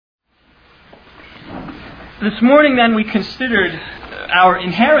This morning then we considered our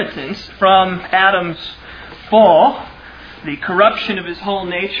inheritance from Adam's fall, the corruption of his whole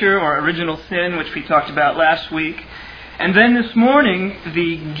nature or original sin, which we talked about last week. And then this morning,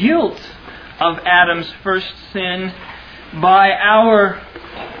 the guilt of Adam's first sin by our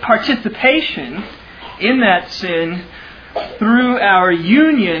participation in that sin through our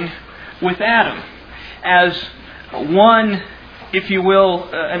union with Adam as one, if you will,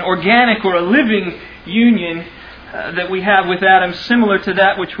 an organic or a living union that we have with Adam, similar to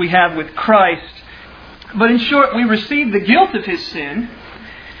that which we have with Christ. But in short, we receive the guilt of his sin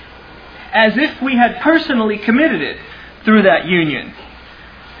as if we had personally committed it through that union.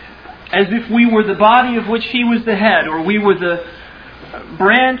 As if we were the body of which he was the head, or we were the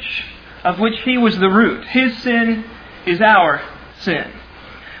branch of which he was the root. His sin is our sin.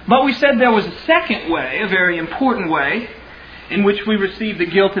 But we said there was a second way, a very important way, in which we received the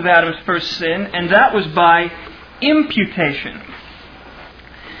guilt of Adam's first sin, and that was by imputation.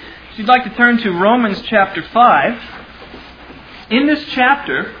 So you'd like to turn to Romans chapter 5. In this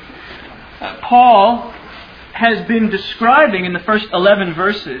chapter, Paul has been describing in the first 11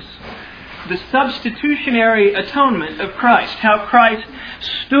 verses the substitutionary atonement of Christ, how Christ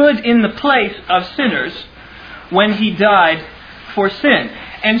stood in the place of sinners when he died for sin.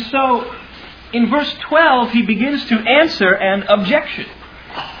 And so, in verse 12, he begins to answer an objection.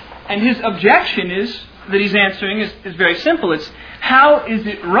 And his objection that he's answering is very simple. It's, how is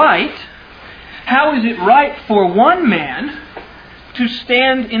it right for one man to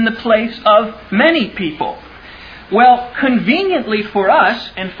stand in the place of many people? Well, conveniently for us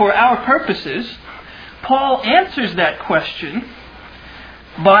and for our purposes, Paul answers that question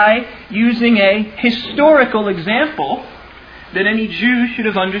by using a historical example that any Jew should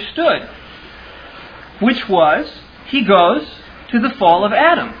have understood, which was, he goes to the fall of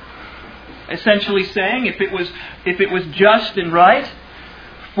Adam. Essentially saying, if it was just and right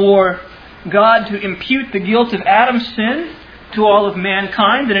for God to impute the guilt of Adam's sin to all of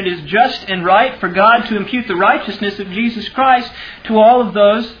mankind, then it is just and right for God to impute the righteousness of Jesus Christ to all of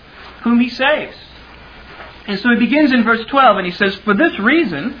those whom he saves. And so he begins in verse 12 and he says, for this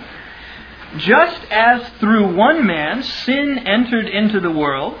reason, just as through one man sin entered into the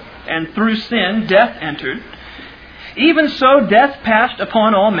world, and through sin death entered, even so death passed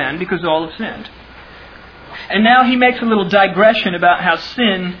upon all men because all have sinned. And now he makes a little digression about how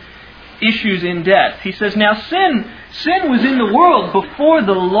sin issues in death. He says, now sin was in the world before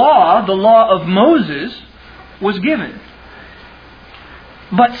the law of Moses was given.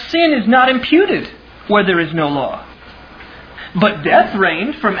 But sin is not imputed where there is no law. But death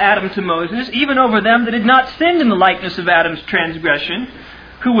reigned from Adam to Moses, even over them that had not sinned in the likeness of Adam's transgression,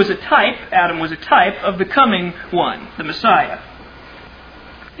 who was a type, Adam was a type of the coming one, the Messiah.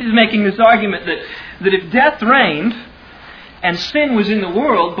 He's making this argument that if death reigned and sin was in the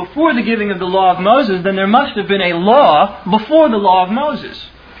world before the giving of the law of Moses, then there must have been a law before the law of Moses.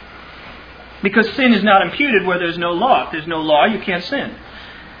 Because sin is not imputed where there's no law. If there's no law, you can't sin.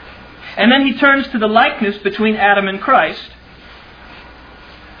 And then he turns to the likeness between Adam and Christ.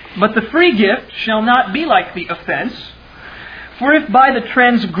 But the free gift shall not be like the offense. For if by the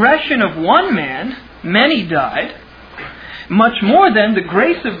transgression of one man many died, much more then the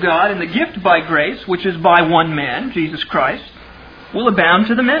grace of God and the gift by grace, which is by one man, Jesus Christ, will abound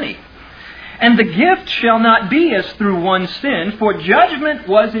to the many. And the gift shall not be as through one sin, for judgment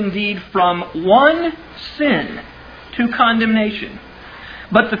was indeed from one sin to condemnation.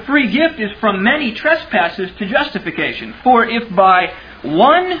 But the free gift is from many trespasses to justification. For if by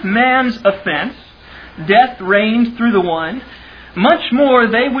one man's offense death reigned through the one, much more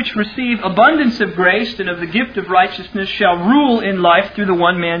they which receive abundance of grace and of the gift of righteousness shall rule in life through the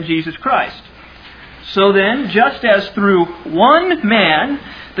one man, Jesus Christ. So then, just as through one man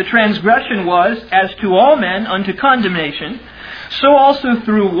the transgression was as to all men unto condemnation, so also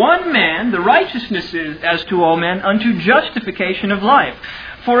through one man the righteousness is as to all men unto justification of life.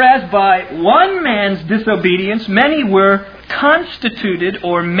 For as by one man's disobedience many were constituted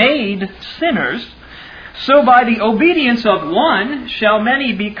or made sinners, so by the obedience of one shall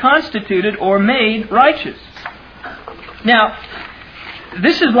many be constituted or made righteous. Now,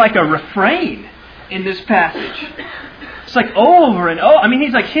 this is like a refrain in this passage. It's like over and over. I mean,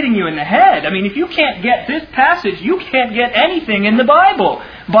 he's like hitting you in the head. I mean, if you can't get this passage, you can't get anything in the Bible.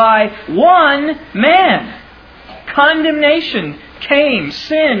 By one man, condemnation came,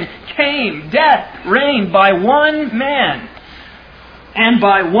 sin came, death reigned by one man. And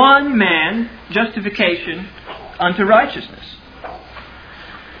by one man, justification unto righteousness.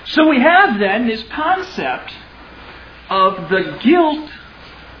 So we have then this concept of the guilt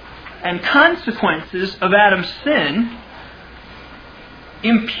and consequences of Adam's sin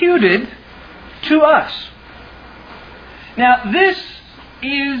imputed to us. Now, this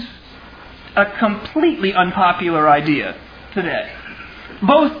is a completely unpopular idea today.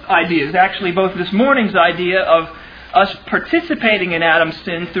 Both ideas, actually, both this morning's idea of us participating in Adam's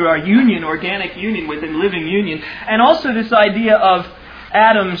sin through our union, organic union with him, living union, and also this idea of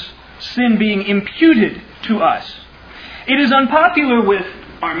Adam's sin being imputed to us. It is unpopular with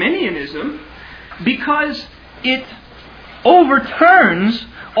Arminianism because it overturns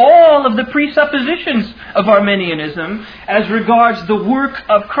all of the presuppositions of Arminianism as regards the work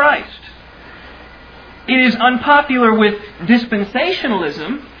of Christ. It is unpopular with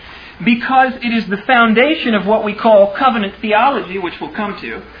dispensationalism because it is the foundation of what we call covenant theology, which we'll come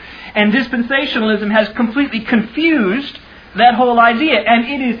to. And dispensationalism has completely confused that whole idea. And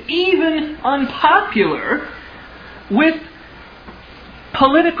it is even unpopular with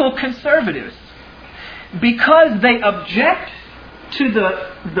political conservatives because they object to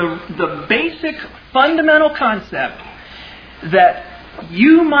the basic fundamental concept that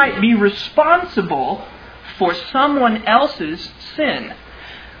you might be responsible for someone else's sin.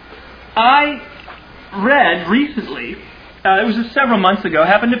 I read recently, it was several months ago,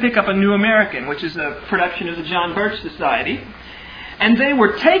 happened to pick up a New American, which is a production of the John Birch Society, and they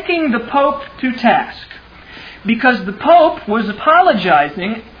were taking the Pope to task because the Pope was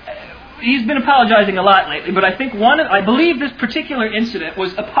apologizing. He's been apologizing a lot lately, but I believe this particular incident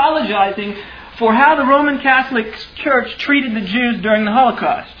was apologizing for how the Roman Catholic Church treated the Jews during the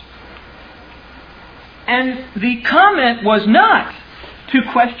Holocaust. And the comment was not to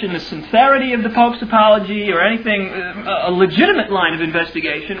question the sincerity of the Pope's apology or anything, a legitimate line of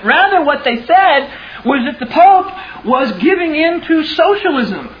investigation. Rather, what they said was that the Pope was giving in to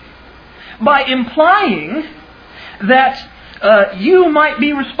socialism by implying that you might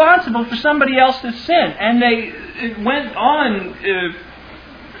be responsible for somebody else's sin. And they went on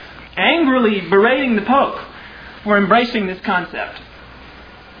angrily berating the Pope for embracing this concept.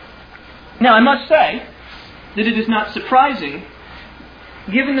 Now, I must say that it is not surprising,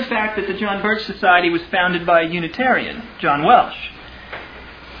 given the fact that the John Birch Society was founded by a Unitarian, John Welsh.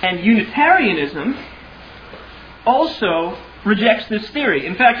 And Unitarianism also rejects this theory.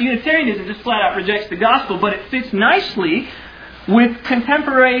 In fact, Unitarianism just flat out rejects the gospel, but it fits nicely with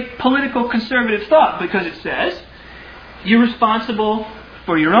contemporary political conservative thought because it says you're responsible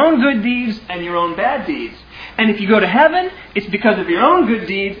for your own good deeds and your own bad deeds. And if you go to heaven, it's because of your own good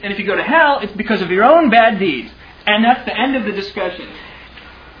deeds, and if you go to hell, it's because of your own bad deeds. And that's the end of the discussion.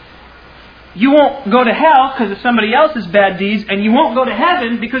 You won't go to hell because of somebody else's bad deeds, and you won't go to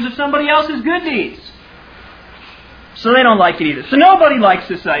heaven because of somebody else's good deeds. So they don't like it either. So nobody likes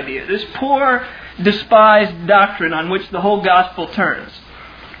this idea, this poor, despised doctrine on which the whole gospel turns.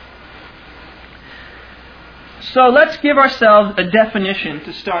 So let's give ourselves a definition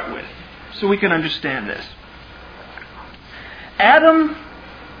to start with, so we can understand this. Adam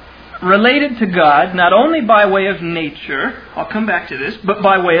related to God not only by way of nature, I'll come back to this, but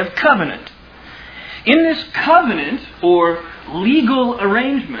by way of covenant. In this covenant, or legal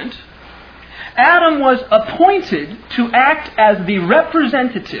arrangement, Adam was appointed to act as the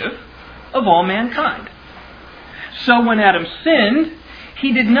representative of all mankind. So when Adam sinned,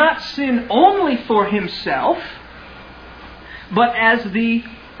 he did not sin only for himself, but as the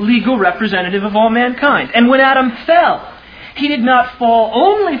legal representative of all mankind. And when Adam fell, he did not fall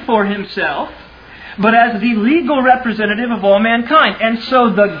only for himself, but as the legal representative of all mankind. And so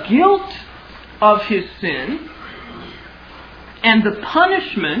the guilt of his sin and the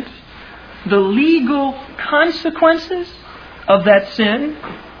punishment, the legal consequences of that sin,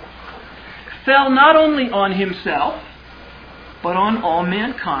 fell not only on himself, but on all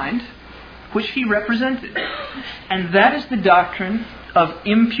mankind, which he represented. And that is the doctrine of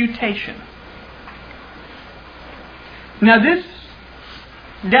imputation. Now, this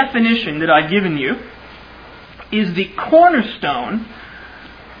definition that I've given you is the cornerstone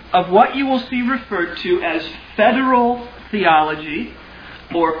of what you will see referred to as federal theology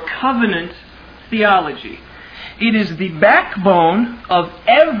or covenant theology. It is the backbone of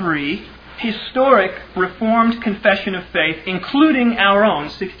every historic Reformed confession of faith, including our own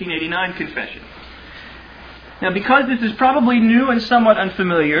 1689 confession. Now, because this is probably new and somewhat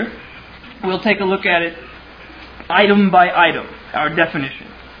unfamiliar, we'll take a look at it item by item, our definition.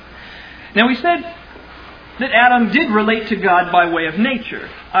 Now, we said that Adam did relate to God by way of nature.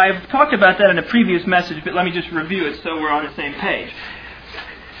 I've talked about that in a previous message, but let me just review it so we're on the same page.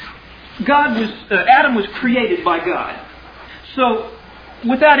 Adam was created by God. So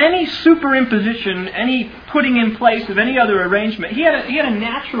without any superimposition, any putting in place of any other arrangement. He had a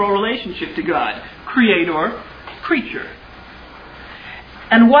natural relationship to God, creator, creature.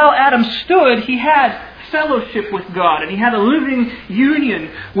 And while Adam stood, he had fellowship with God, and he had a living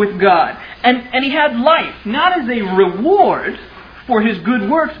union with God. And he had life, not as a reward for his good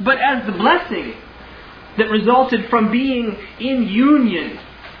works, but as the blessing that resulted from being in union,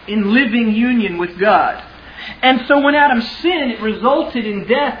 in living union with God. And so when Adam sinned, it resulted in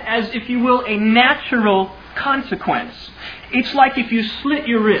death as, if you will, a natural consequence. It's like if you slit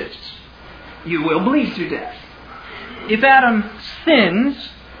your wrists, you will bleed to death. If Adam sins,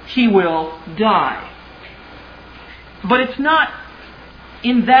 he will die. But it's not,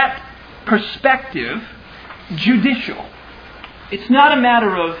 in that perspective, judicial. It's not a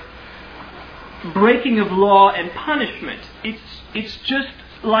matter of breaking of law and punishment. It's just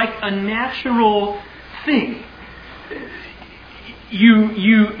like a natural thing.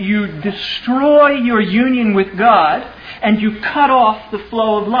 You destroy your union with God, and you cut off the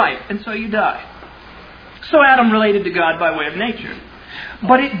flow of life, and so you die. So Adam related to God by way of nature.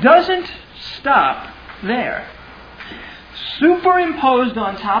 But it doesn't stop there. Superimposed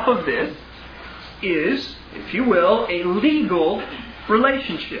on top of this is, if you will, a legal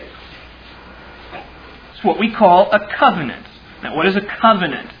relationship. It's what we call a covenant. Now, what is a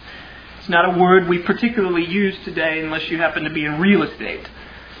covenant? It's not a word we particularly use today unless you happen to be in real estate.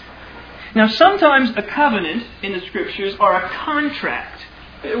 Now, sometimes a covenant in the Scriptures are a contract,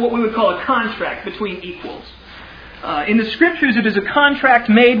 what we would call a contract between equals. In the Scriptures, it is a contract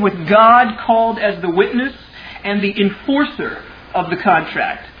made with God called as the witness and the enforcer of the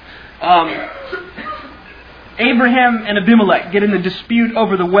contract. Abraham and Abimelech get in the dispute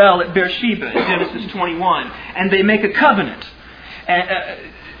over the well at Beersheba in Genesis 21, and they make a covenant.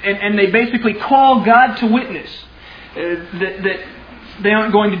 And they basically call God to witness that they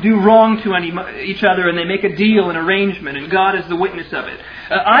aren't going to do wrong to each other, and they make a deal, an arrangement, and God is the witness of it.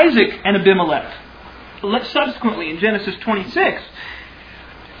 Isaac and Abimelech, subsequently in Genesis 26,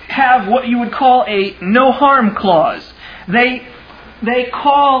 have what you would call a no-harm clause. They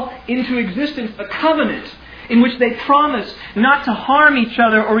call into existence a covenant in which they promise not to harm each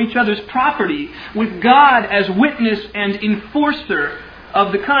other or each other's property, with God as witness and enforcer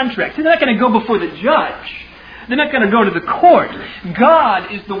of the contract. They're not going to go before the judge. They're not going to go to the court.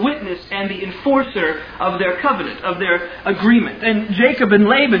 God is the witness and the enforcer of their covenant, of their agreement. And Jacob and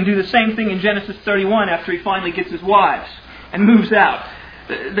Laban do the same thing in Genesis 31 after he finally gets his wives and moves out.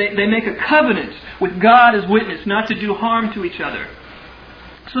 They make a covenant with God as witness not to do harm to each other.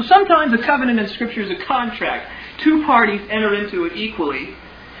 So sometimes a covenant in Scripture is a contract. Two parties enter into it equally,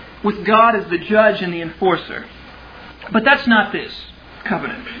 with God as the judge and the enforcer. But that's not this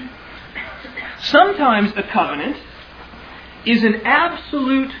covenant. Sometimes a covenant is an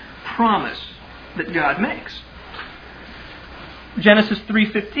absolute promise that God makes. Genesis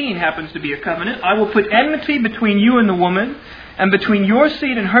 3:15 happens to be a covenant. I will put enmity between you and the woman, and between your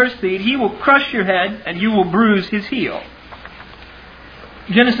seed and her seed. He will crush your head, and you will bruise his heel.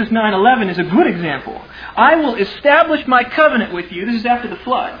 Genesis 9:11 is a good example. I will establish my covenant with you. This is after the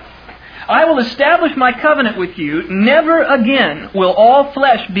flood. I will establish my covenant with you. Never again will all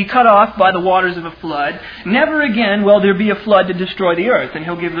flesh be cut off by the waters of a flood. Never again will there be a flood to destroy the earth. And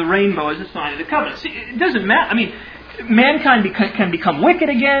he'll give the rainbow as a sign of the covenant. See, it doesn't matter. I mean, mankind can become wicked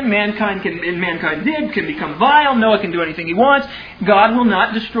again. Mankind can become vile. Noah can do anything he wants. God will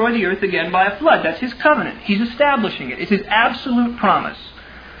not destroy the earth again by a flood. That's his covenant. He's establishing it. It's his absolute promise.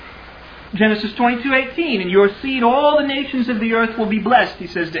 Genesis 22:18, in your seed all the nations of the earth will be blessed, he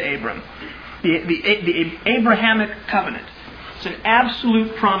says to Abram. The Abrahamic covenant. It's an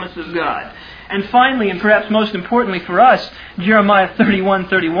absolute promise of God. And finally, and perhaps most importantly for us, Jeremiah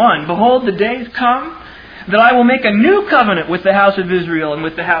 31:31, behold, the days come that I will make a new covenant with the house of Israel and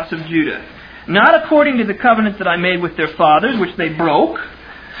with the house of Judah. Not according to the covenant that I made with their fathers, which they broke,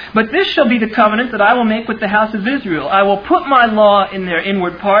 but this shall be the covenant that I will make with the house of Israel. I will put my law in their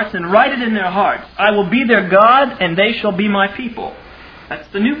inward parts and write it in their hearts. I will be their God, and they shall be my people. That's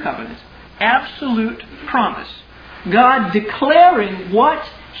the new covenant. Absolute promise. God declaring what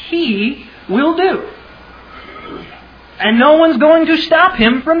He will do. And no one's going to stop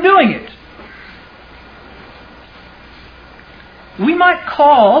Him from doing it. We might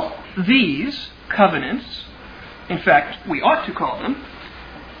call these covenants, in fact, we ought to call them,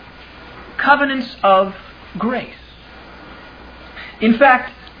 covenants of grace. In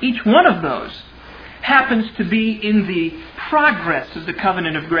fact, each one of those happens to be in the progress of the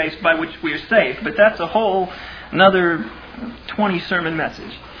covenant of grace by which we are saved. But that's a whole another 20 sermon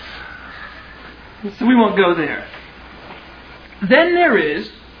message. So we won't go there. Then there is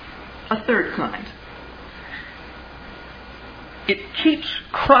a third kind. It keeps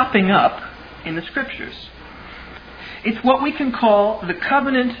cropping up in the Scriptures. It's what we can call the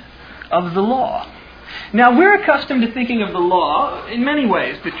covenant of the law. Now, we're accustomed to thinking of the law in many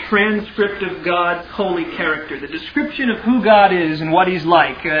ways. The transcript of God's holy character, the description of who God is and what He's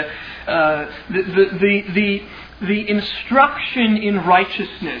like, the instruction in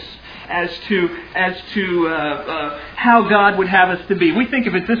righteousness as to how God would have us to be. We think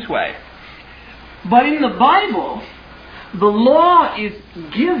of it this way. But in the Bible, the law is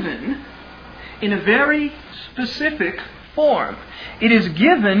given in a very specific form. It is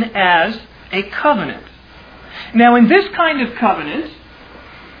given as a covenant. Now, in this kind of covenant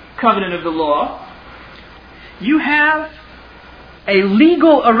of the law, you have a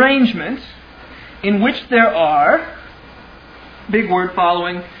legal arrangement in which there are, big word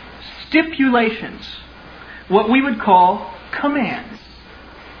following, stipulations, what we would call commands,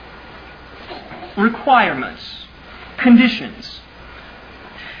 requirements, conditions.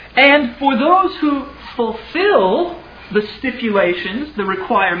 And for those who fulfill the stipulations, the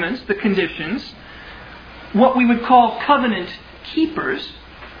requirements, the conditions, what we would call covenant keepers,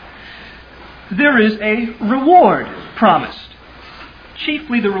 there is a reward promised,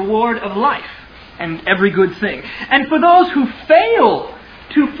 chiefly the reward of life and every good thing. And for those who fail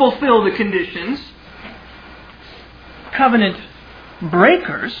to fulfill the conditions, covenant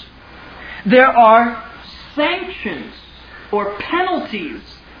breakers, there are sanctions or penalties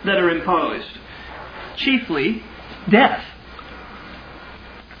that are imposed, chiefly death.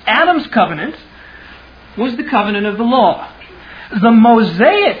 Adam's covenant was the covenant of the law. The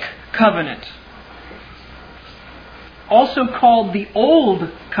Mosaic covenant, also called the Old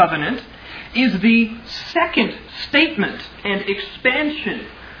Covenant, is the second statement and expansion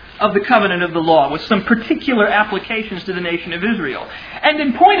of the covenant of the law, with some particular applications to the nation of Israel. And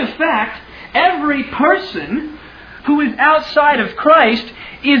in point of fact, every person who is outside of Christ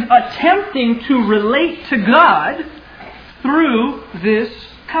is attempting to relate to God through this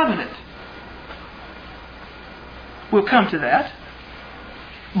covenant. We'll come to that.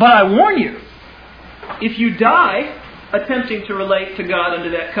 But I warn you, if you die attempting to relate to God under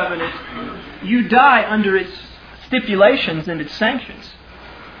that covenant, you die under its stipulations and its sanctions.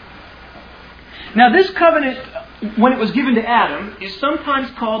 Now, this covenant, when it was given to Adam, is sometimes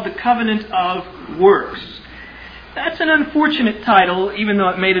called the covenant of works. That's an unfortunate title, even though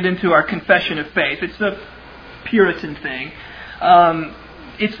it made it into our confession of faith. It's a Puritan thing.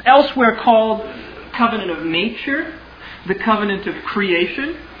 It's elsewhere called covenant of nature, the covenant of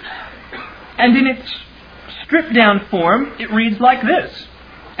creation. And in its stripped down form, it reads like this.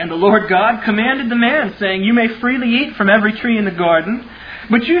 And the Lord God commanded the man, saying, You may freely eat from every tree in the garden,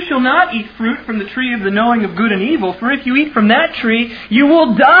 but you shall not eat fruit from the tree of the knowing of good and evil, for if you eat from that tree, you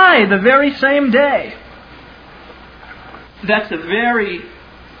will die the very same day. That's a very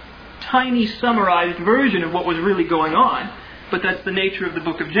tiny summarized version of what was really going on, but that's the nature of the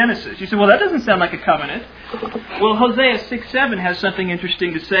book of Genesis. You say, well, that doesn't sound like a covenant. Well, Hosea 6:7 has something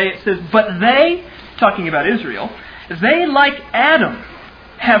interesting to say. It says, But they, talking about Israel, they, like Adam,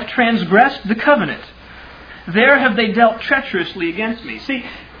 have transgressed the covenant. There have they dealt treacherously against me. See,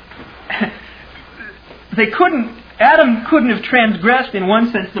 Adam couldn't have transgressed in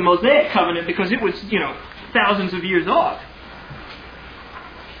one sense the Mosaic covenant because it was, thousands of years off.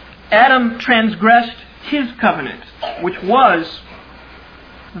 Adam transgressed his covenant, which was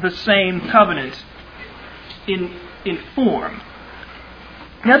the same covenant in form.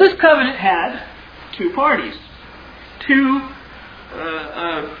 Now, this covenant had two parties, two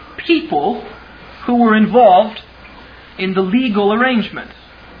people who were involved in the legal arrangement.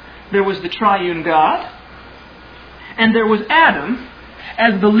 There was the triune God, and there was Adam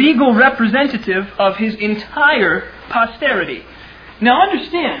as the legal representative of his entire posterity. Now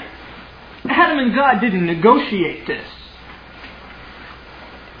understand, Adam and God didn't negotiate this.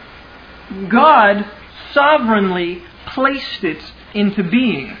 God sovereignly placed it into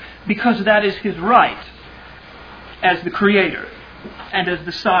being because that is His right as the Creator and as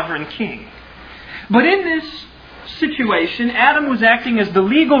the sovereign King. But in this situation, Adam was acting as the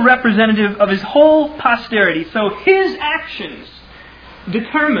legal representative of his whole posterity. So his actions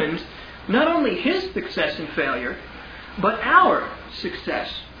determined not only his success and failure, but our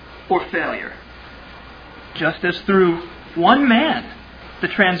success or failure. Just as through one man the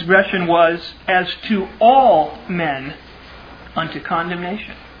transgression was as to all men unto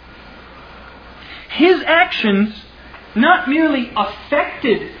condemnation. His actions not merely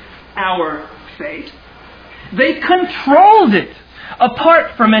affected our fate, they controlled it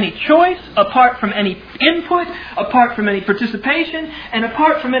apart from any choice, apart from any input, apart from any participation, and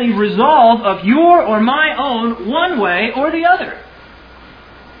apart from any resolve of your or my own one way or the other.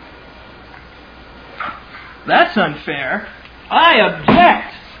 That's unfair. I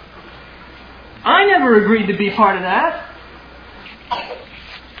object. I never agreed to be part of that.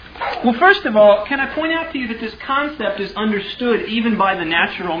 Well, first of all, can I point out to you that this concept is understood even by the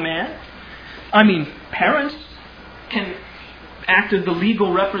natural man? I mean, parents can act as the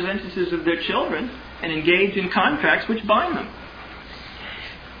legal representatives of their children and engage in contracts which bind them.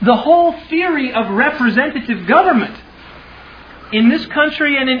 The whole theory of representative government in this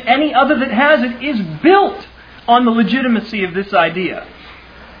country and in any other that has it is built on the legitimacy of this idea.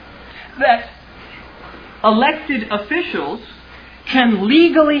 That elected officials can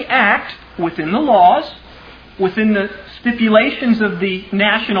legally act within the laws, within the stipulations of the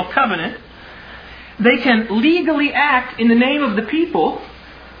national covenant. They can legally act in the name of the people,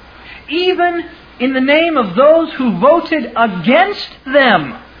 even in the name of those who voted against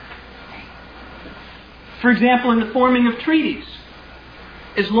them. For example, in the forming of treaties.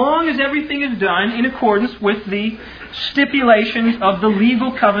 As long as everything is done in accordance with the stipulations of the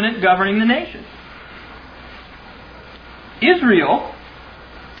legal covenant governing the nation. Israel,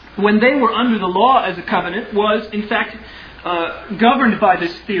 when they were under the law as a covenant, was in fact governed by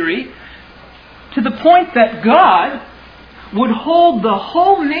this theory to the point that God would hold the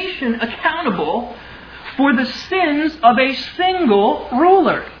whole nation accountable for the sins of a single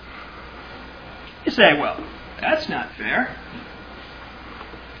ruler. You say, well, that's not fair.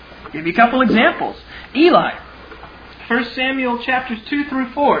 I'll give you a couple examples. Eli. 1 Samuel chapters 2 through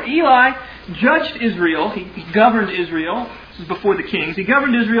 4. Eli judged Israel. He governed Israel. This is before the kings. He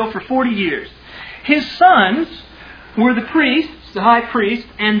governed Israel for 40 years. His sons were the priests, the high priest,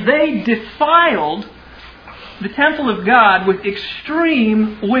 and they defiled the temple of God with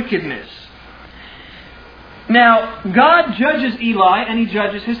extreme wickedness. Now, God judges Eli and He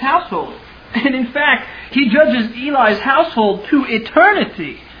judges his household. And in fact, He judges Eli's household to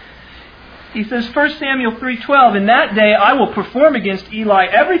eternity. He says, 1 Samuel 3:12, "In that day I will perform against Eli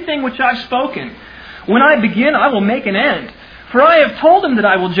everything which I've spoken. When I begin, I will make an end. For I have told him that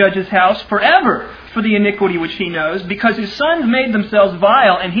I will judge his house forever for the iniquity which he knows, because his sons made themselves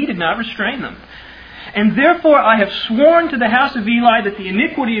vile, and he did not restrain them. And therefore I have sworn to the house of Eli that the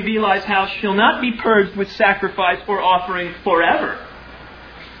iniquity of Eli's house shall not be purged with sacrifice or offering forever."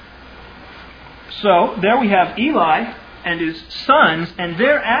 So, there we have Eli and his sons and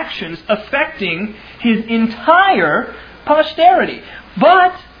their actions affecting his entire posterity.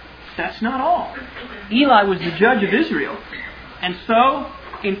 But that's not all. Eli was the judge of Israel. And so,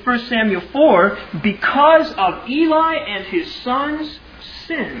 in 1 Samuel 4, because of Eli and his sons'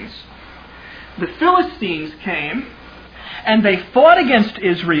 sins, the Philistines came and they fought against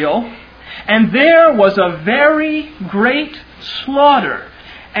Israel, and there was a very great slaughter,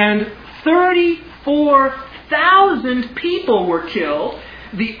 and 34,000 people were killed.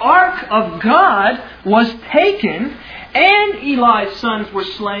 The ark of God was taken, and Eli's sons were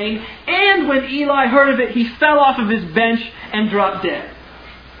slain, and when Eli heard of it, he fell off of his bench and dropped dead.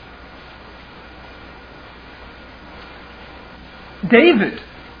 David,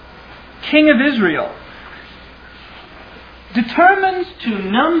 king of Israel, determines to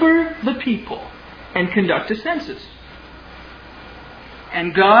number the people and conduct a census.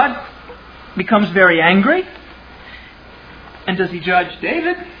 And God becomes very angry. And does He judge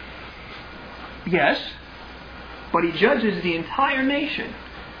David? Yes. But He judges the entire nation.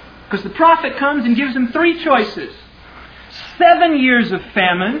 Because the prophet comes and gives him 3 choices. 7 years of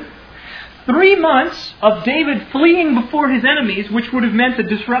famine, 3 months of David fleeing before his enemies, which would have meant the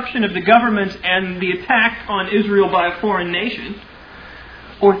disruption of the government and the attack on Israel by a foreign nation,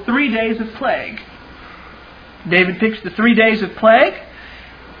 or 3 days of plague. David picks the 3 days of plague.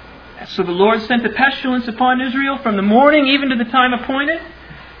 So the Lord sent a pestilence upon Israel from the morning even to the time appointed,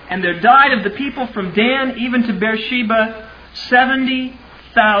 and there died of the people from Dan even to Beersheba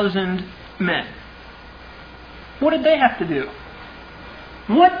 70,000 men. What did they have to do?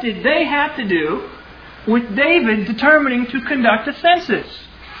 What did they have to do with David determining to conduct a census?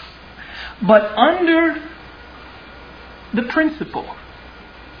 But under the principle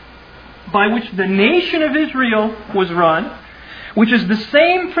by which the nation of Israel was run, which is the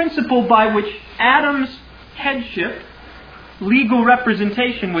same principle by which Adam's headship, legal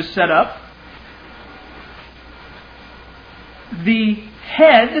representation, was set up, the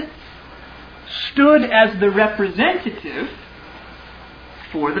head stood as the representative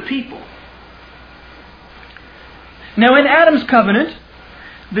for the people. Now, in Adam's covenant,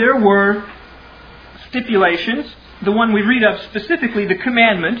 there were stipulations the one we read of specifically, the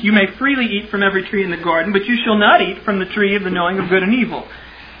commandment, you may freely eat from every tree in the garden, but you shall not eat from the tree of the knowing of good and evil.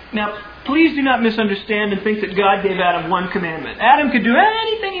 Now, please do not misunderstand and think that God gave Adam one commandment. Adam could do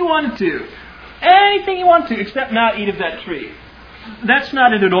anything he wanted to. Anything he wanted to, except not eat of that tree. That's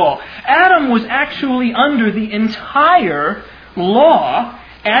not it at all. Adam was actually under the entire law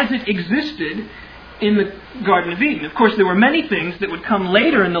as it existed in the Garden of Eden. Of course, there were many things that would come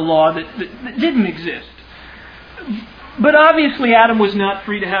later in the law that didn't exist. But obviously Adam was not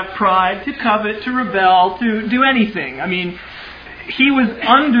free to have pride, to covet, to rebel, to do anything. I mean, he was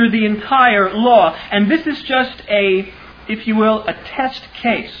under the entire law. And this is just a, if you will, a test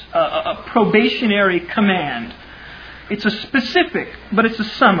case, a probationary command. It's a specific, but it's a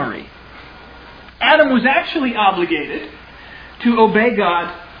summary. Adam was actually obligated to obey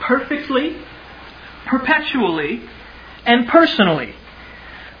God perfectly, perpetually, and personally.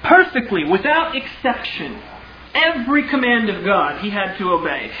 Perfectly, without exception. Every command of God he had to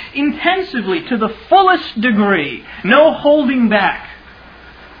obey. Intensively, to the fullest degree. No holding back.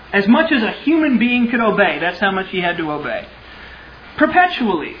 As much as a human being could obey, that's how much he had to obey.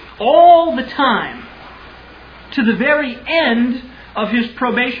 Perpetually, all the time. To the very end of his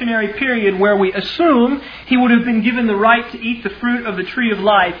probationary period, where we assume he would have been given the right to eat the fruit of the tree of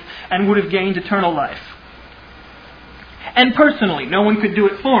life and would have gained eternal life. And personally, no one could do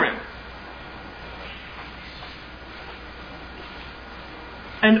it for him.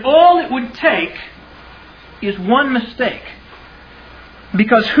 And all it would take is one mistake.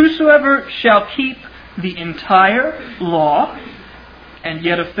 Because whosoever shall keep the entire law and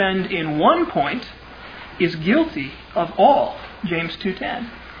yet offend in one point is guilty of all. James 2:10.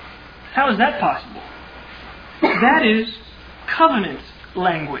 How is that possible? That is covenant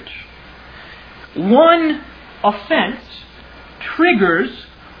language. One offense triggers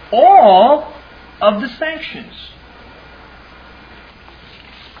all of the sanctions.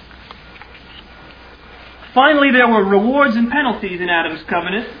 Finally, there were rewards and penalties in Adam's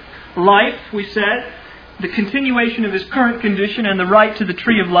covenant. Life, we said, the continuation of his current condition and the right to the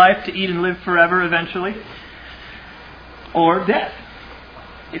tree of life to eat and live forever eventually. Or death.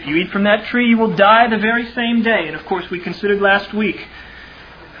 If you eat from that tree, you will die the very same day. And of course, we considered last week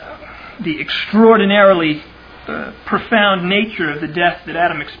the extraordinarily profound nature of the death that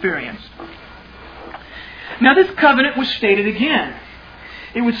Adam experienced. Now, this covenant was stated again.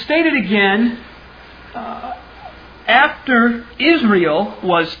 It was stated again after Israel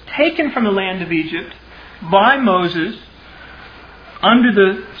was taken from the land of Egypt by Moses under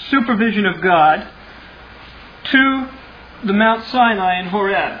the supervision of God to the Mount Sinai in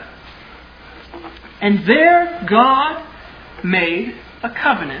Horeb. And there God made a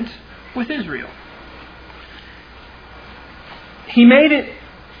covenant with Israel. He made it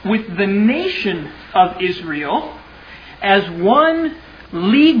with the nation of Israel as one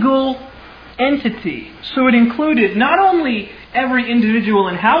legal entity. So it included not only every individual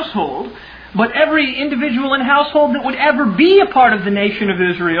and household, but every individual and household that would ever be a part of the nation of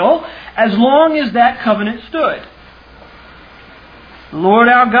Israel, as long as that covenant stood. The Lord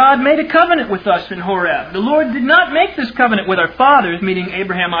our God made a covenant with us in Horeb. The Lord did not make this covenant with our fathers, meaning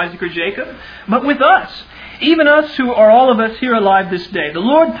Abraham, Isaac, or Jacob, but with us, even us who are all of us here alive this day. The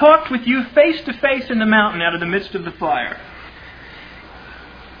Lord talked with you face to face in the mountain out of the midst of the fire.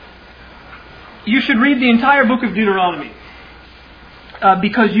 You should read the entire book of Deuteronomy,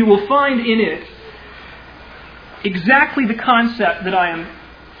 because you will find in it exactly the concept that I am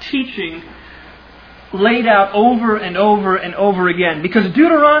teaching laid out over and over and over again. Because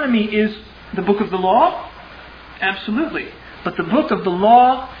Deuteronomy is the book of the law, absolutely, but the book of the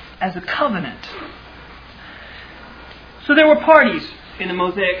law as a covenant. So there were parties in the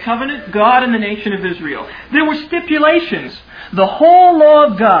Mosaic covenant, God and the nation of Israel. There were stipulations. The whole law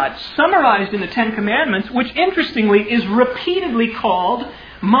of God, summarized in the Ten Commandments, which interestingly is repeatedly called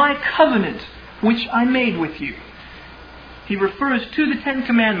my covenant, which I made with you. He refers to the Ten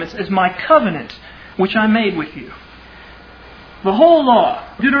Commandments as my covenant, which I made with you. The whole law,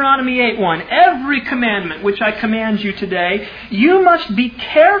 Deuteronomy 8:1, every commandment which I command you today, you must be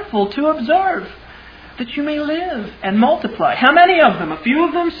careful to observe, that you may live and multiply. How many of them? A few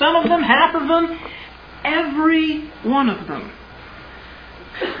of them? Some of them? Half of them? Every one of them.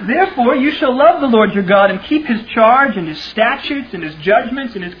 Therefore, you shall love the Lord your God and keep His charge and His statutes and His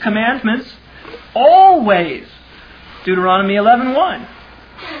judgments and His commandments always. Deuteronomy 11:1.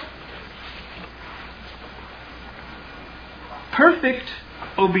 Perfect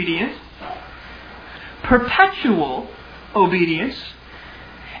obedience, perpetual obedience,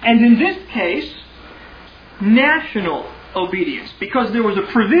 and in this case, national obedience. Because there was a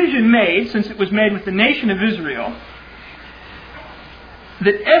provision made, since it was made with the nation of Israel,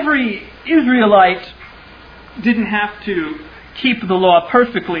 that every Israelite didn't have to keep the law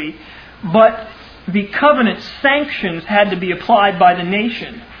perfectly, but the covenant sanctions had to be applied by the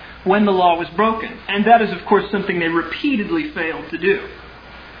nation when the law was broken. And that is, of course, something they repeatedly failed to do.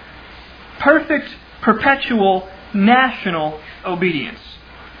 Perfect, perpetual, national obedience.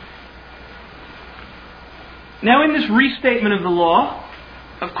 Now, in this restatement of the law,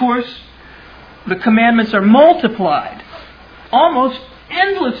 of course, the commandments are multiplied almost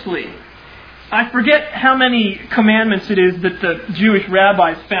endlessly. I forget how many commandments it is that the Jewish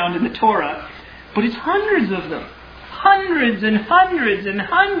rabbis found in the Torah, but it's hundreds of them. Hundreds and hundreds and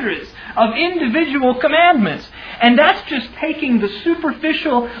hundreds of individual commandments. And that's just taking the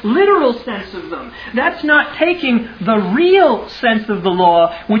superficial, literal sense of them. That's not taking the real sense of the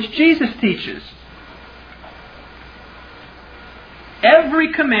law, which Jesus teaches.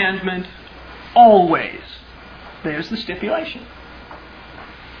 Every commandment, always. There's the stipulation.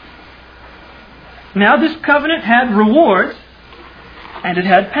 Now, this covenant had rewards, and it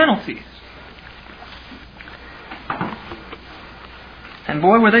had penalties. And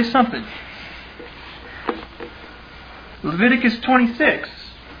boy, were they something. Leviticus 26.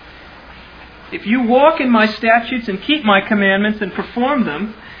 If you walk in my statutes and keep my commandments and perform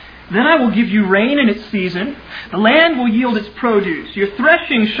them, then I will give you rain in its season. The land will yield its produce. Your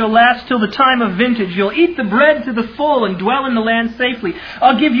threshing shall last till the time of vintage. You'll eat the bread to the full and dwell in the land safely.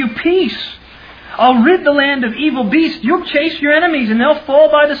 I'll give you peace. I'll rid the land of evil beasts. You'll chase your enemies and they'll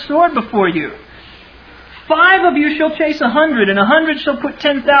fall by the sword before you. 5 of you shall chase 100, and 100 shall put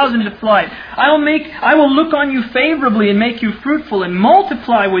 10,000 to flight. I will look on you favorably and make you fruitful and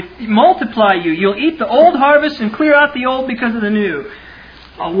multiply you. You'll eat the old harvest and clear out the old because of the new.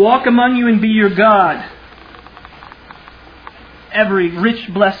 I'll walk among you and be your God. Every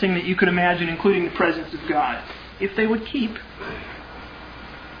rich blessing that you could imagine, including the presence of God, if they would keep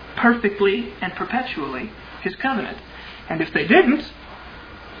perfectly and perpetually His covenant. And if they didn't,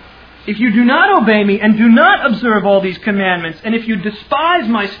 if you do not obey me and do not observe all these commandments, and if you despise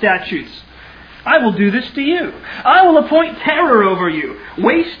my statutes, I will do this to you. I will appoint terror over you,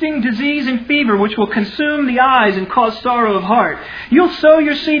 wasting, disease, and fever, which will consume the eyes and cause sorrow of heart. You'll sow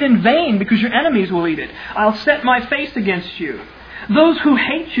your seed in vain, because your enemies will eat it. I'll set my face against you. Those who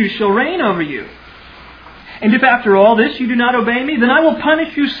hate you shall reign over you. And if after all this you do not obey me, then I will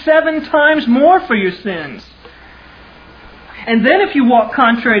punish you 7 times more for your sins. And then if you walk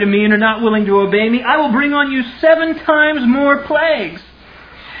contrary to me and are not willing to obey me, I will bring on you 7 times more plagues.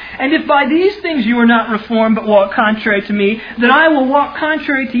 And if by these things you are not reformed but walk contrary to me, then I will walk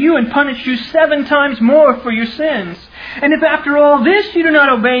contrary to you and punish you 7 times more for your sins. And if after all this you do not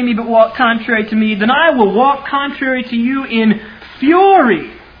obey me but walk contrary to me, then I will walk contrary to you in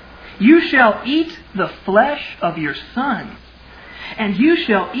fury. You shall eat the flesh of your sons, and you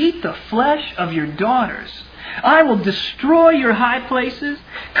shall eat the flesh of your daughters. I will destroy your high places,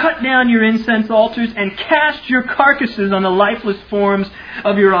 cut down your incense altars, and cast your carcasses on the lifeless forms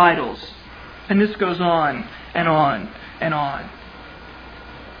of your idols. And this goes on and on and on.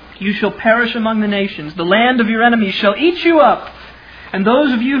 You shall perish among the nations. The land of your enemies shall eat you up. And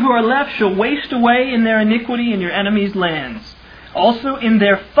those of you who are left shall waste away in their iniquity in your enemies' lands. Also in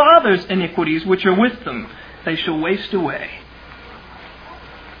their fathers' iniquities which are with them, they shall waste away.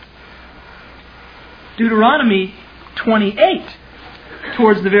 Deuteronomy 28,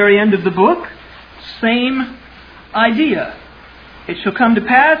 towards the very end of the book, same idea. It shall come to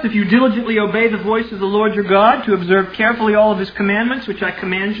pass, if you diligently obey the voice of the Lord your God, to observe carefully all of His commandments, which I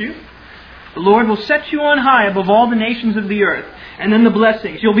command you, the Lord will set you on high above all the nations of the earth. And then the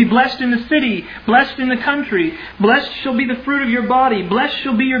blessings. You'll be blessed in the city, blessed in the country. Blessed shall be the fruit of your body. Blessed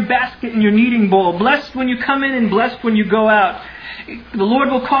shall be your basket and your kneading bowl. Blessed when you come in and blessed when you go out. The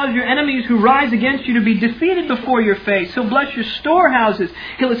Lord will cause your enemies who rise against you to be defeated before your face. He'll bless your storehouses.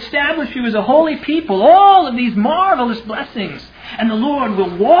 He'll establish you as a holy people. All of these marvelous blessings. And the Lord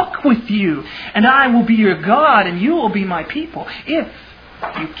will walk with you. And I will be your God and you will be my people. If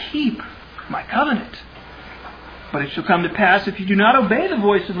you keep my covenant. But it shall come to pass, if you do not obey the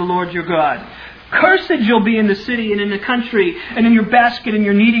voice of the Lord your God, cursed you'll be in the city and in the country, and in your basket and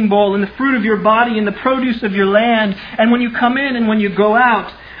your kneading bowl, and the fruit of your body and the produce of your land, and when you come in and when you go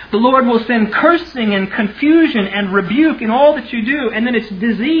out. The Lord will send cursing and confusion and rebuke in all that you do. And then it's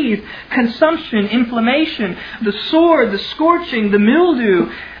disease, consumption, inflammation, the sword, the scorching, the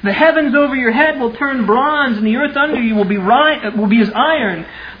mildew. The heavens over your head will turn bronze, and the earth under you will be as iron.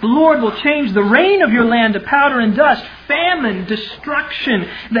 The Lord will change the rain of your land to powder and dust, famine, destruction.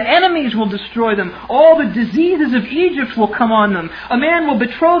 The enemies will destroy them. All the diseases of Egypt will come on them. A man will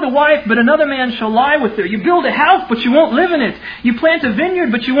betroth a wife, but another man shall lie with her. You build a house, but you won't live in it. You plant a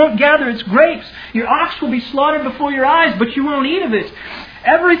vineyard, but you won't gather its grapes. Your ox will be slaughtered before your eyes, but you won't eat of it.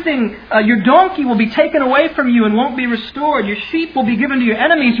 Everything, your donkey will be taken away from you and won't be restored. Your sheep will be given to your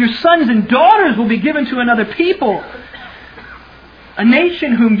enemies. Your sons and daughters will be given to another people. A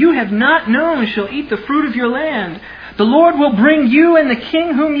nation whom you have not known shall eat the fruit of your land. The Lord will bring you and the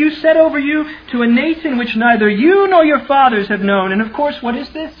king whom you set over you to a nation which neither you nor your fathers have known. And of course, what is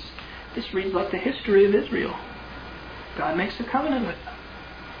this? This reads like the history of Israel. God makes a covenant with them.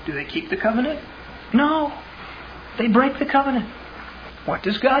 Do they keep the covenant? No. They break the covenant. What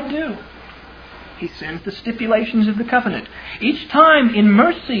does God do? He sends the stipulations of the covenant. Each time, in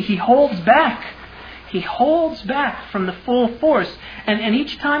mercy, He holds back. He holds back from the full force. And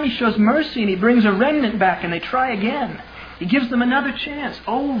each time He shows mercy and He brings a remnant back and they try again. He gives them another chance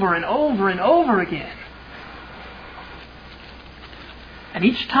over and over and over again. And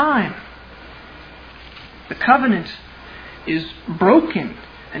each time, the covenant is broken.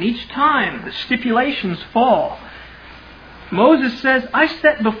 And each time, the stipulations fall. Moses says, I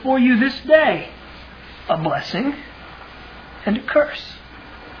set before you this day a blessing and a curse.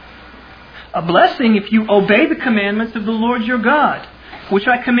 A blessing if you obey the commandments of the Lord your God, which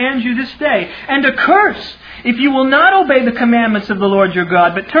I command you this day. And a curse if you will not obey the commandments of the Lord your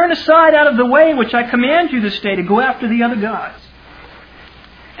God, but turn aside out of the way which I command you this day to go after the other gods.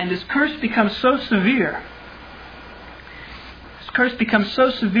 And this curse becomes so severe. This curse becomes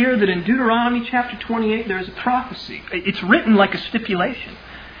so severe that in Deuteronomy chapter 28 there is a prophecy. It's written like a stipulation,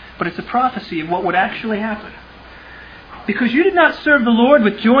 but it's a prophecy of what would actually happen. Because you did not serve the Lord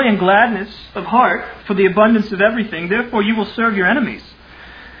with joy and gladness of heart for the abundance of everything, therefore you will serve your enemies,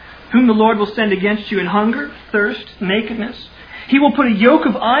 whom the Lord will send against you in hunger, thirst, nakedness. He will put a yoke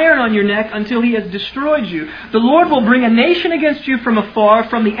of iron on your neck until He has destroyed you. The Lord will bring a nation against you from afar,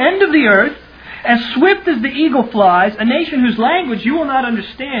 from the end of the earth, as swift as the eagle flies, a nation whose language you will not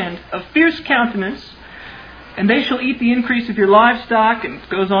understand, of fierce countenance, and they shall eat the increase of your livestock, and it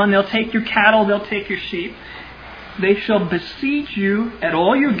goes on, they'll take your cattle, they'll take your sheep. They shall besiege you at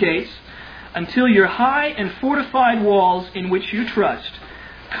all your gates until your high and fortified walls in which you trust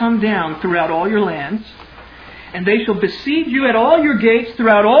come down throughout all your lands. And they shall besiege you at all your gates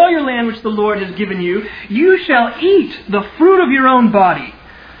throughout all your land which the Lord has given you. You shall eat the fruit of your own body,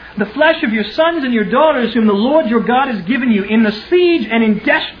 the flesh of your sons and your daughters whom the Lord your God has given you, in the siege and in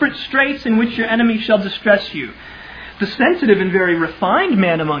desperate straits in which your enemy shall distress you. The sensitive and very refined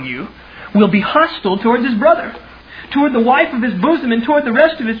man among you will be hostile towards his brother, toward the wife of his bosom, and toward the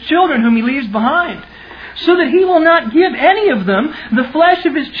rest of his children whom he leaves behind, so that he will not give any of them the flesh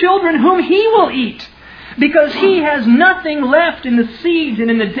of his children whom he will eat, because he has nothing left in the siege and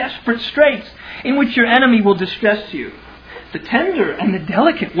in the desperate straits in which your enemy will distress you. The tender and the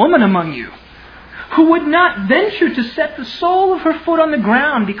delicate woman among you, who would not venture to set the sole of her foot on the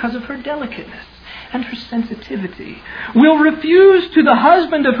ground because of her delicateness and her sensitivity, will refuse to the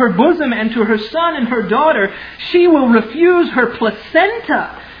husband of her bosom and to her son and her daughter. She will refuse her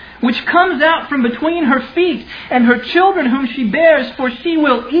placenta, which comes out from between her feet, and her children whom she bears, for she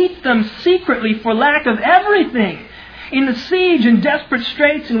will eat them secretly for lack of everything, in the siege and desperate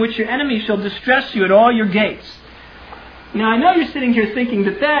straits in which your enemy shall distress you at all your gates. Now, I know you're sitting here thinking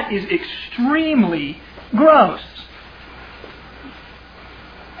that that is extremely gross.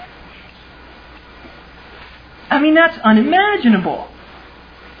 I mean, that's unimaginable.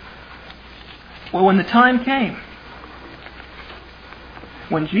 Well, when the time came,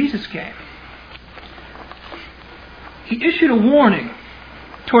 when Jesus came, He issued a warning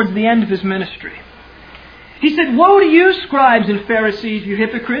towards the end of His ministry. He said, "Woe to you, scribes and Pharisees, you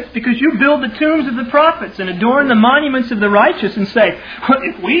hypocrites, because you build the tombs of the prophets and adorn the monuments of the righteous, and say, well,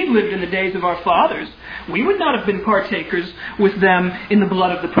 if we lived in the days of our fathers, we would not have been partakers with them in the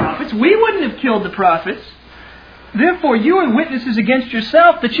blood of the prophets. We wouldn't have killed the prophets. Therefore, you are witnesses against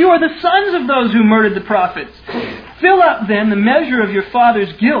yourself that you are the sons of those who murdered the prophets. Fill up, then, the measure of your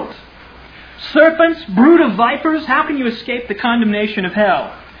father's guilt. Serpents, brood of vipers, how can you escape the condemnation of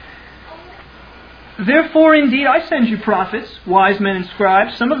hell? Therefore, indeed, I send you prophets, wise men and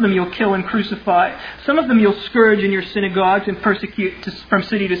scribes. Some of them you'll kill and crucify. Some of them you'll scourge in your synagogues and persecute from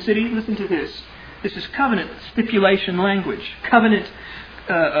city to city." Listen to this. This is covenant stipulation language. Covenant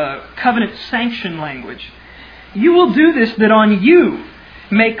covenant sanction language. You will do this that on you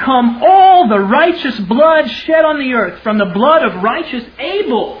may come all the righteous blood shed on the earth, from the blood of righteous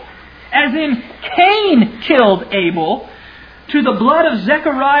Abel, as in Cain killed Abel, to the blood of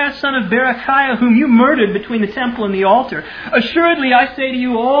Zechariah son of Berechiah, whom you murdered between the temple and the altar. Assuredly, I say to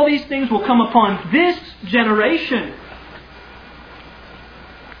you, all these things will come upon this generation.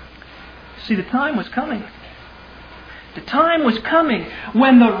 See, the time was coming. The time was coming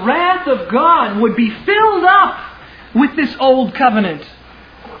when the wrath of God would be filled up with this old covenant.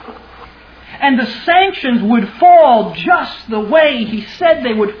 And the sanctions would fall just the way He said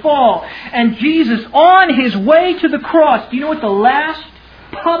they would fall. And Jesus, on His way to the cross, do you know what the last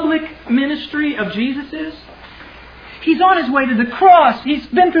public ministry of Jesus is? He's on His way to the cross. He's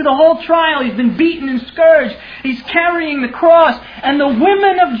been through the whole trial. He's been beaten and scourged. He's carrying the cross. And the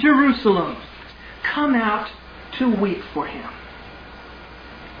women of Jerusalem come out to weep for Him.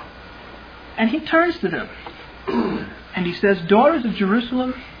 And He turns to them and He says, daughters of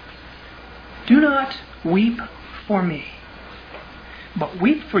Jerusalem, do not weep for me, but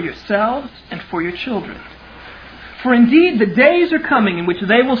weep for yourselves and for your children. For indeed the days are coming in which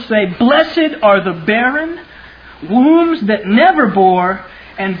they will say, blessed are the barren, wombs that never bore,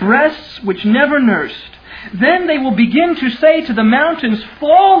 and breasts which never nursed. Then they will begin to say to the mountains,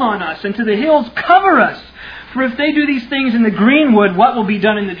 fall on us, and to the hills, cover us. For if they do these things in the greenwood, what will be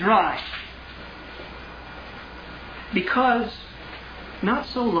done in the dry? Because not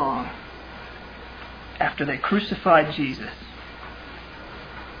so long after they crucified Jesus,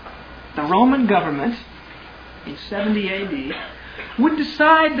 the Roman government in 70 A.D. would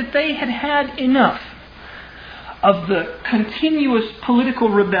decide that they had had enough of the continuous political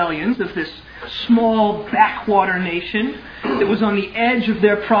rebellions of this small backwater nation that was on the edge of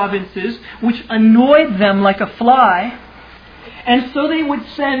their provinces, which annoyed them like a fly. And so they would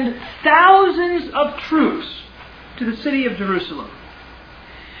send thousands of troops to the city of Jerusalem.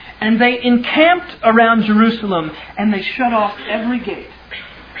 And they encamped around Jerusalem, and they shut off every gate.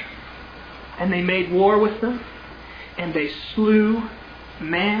 And they made war with them, and they slew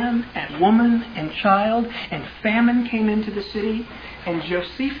man and woman and child, and famine came into the city. And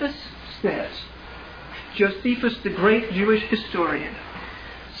Josephus says, Josephus, the great Jewish historian,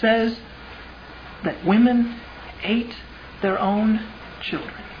 says that women ate their own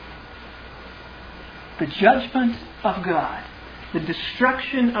children. The judgment of God, the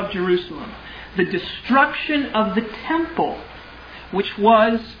destruction of Jerusalem, the destruction of the temple, which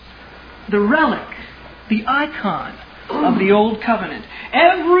was the relic, the icon of the Old Covenant.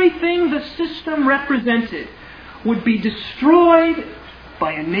 Everything the system represented would be destroyed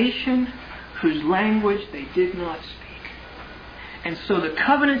by a nation whose language they did not speak. And so the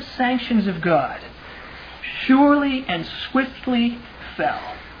covenant sanctions of God surely and swiftly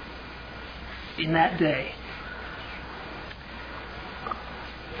fell in that day.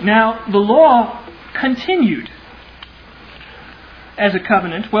 Now, the law continued as a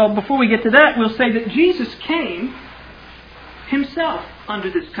covenant. Well, before we get to that, we'll say that Jesus came Himself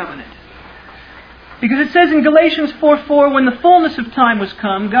under this covenant. Because it says in Galatians 4:4, when the fullness of time was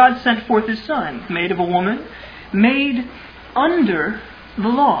come, God sent forth His Son, made of a woman, made under the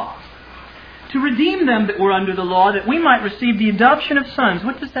law, to redeem them that were under the law, that we might receive the adoption of sons.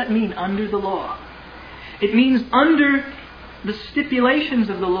 What does that mean, under the law? It means under the stipulations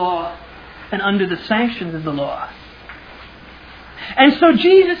of the law and under the sanctions of the law. And so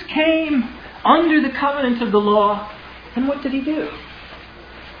Jesus came under the covenant of the law, and what did He do?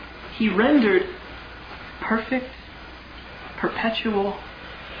 He rendered perfect, perpetual,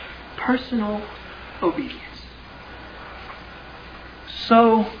 personal obedience.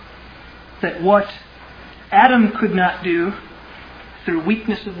 So that what Adam could not do through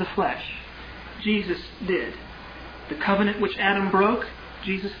weakness of the flesh, Jesus did. The covenant which Adam broke,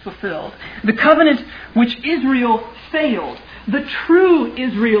 Jesus fulfilled. The covenant which Israel failed, the true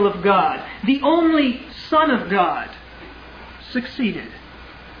Israel of God, the only Son of God, succeeded.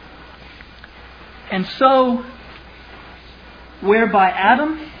 And so, whereby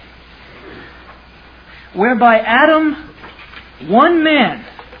Adam, one man,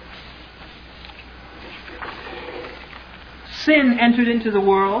 sin entered into the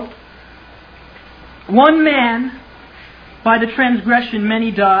world. One man, by the transgression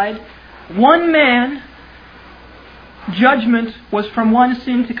many died. One man, judgment was from one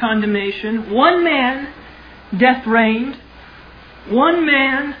sin to condemnation. One man, death reigned. One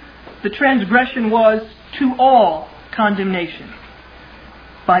man, the transgression was to all condemnation.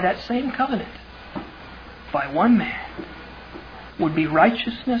 By that same covenant, by one man, would be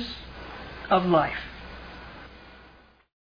righteousness of life.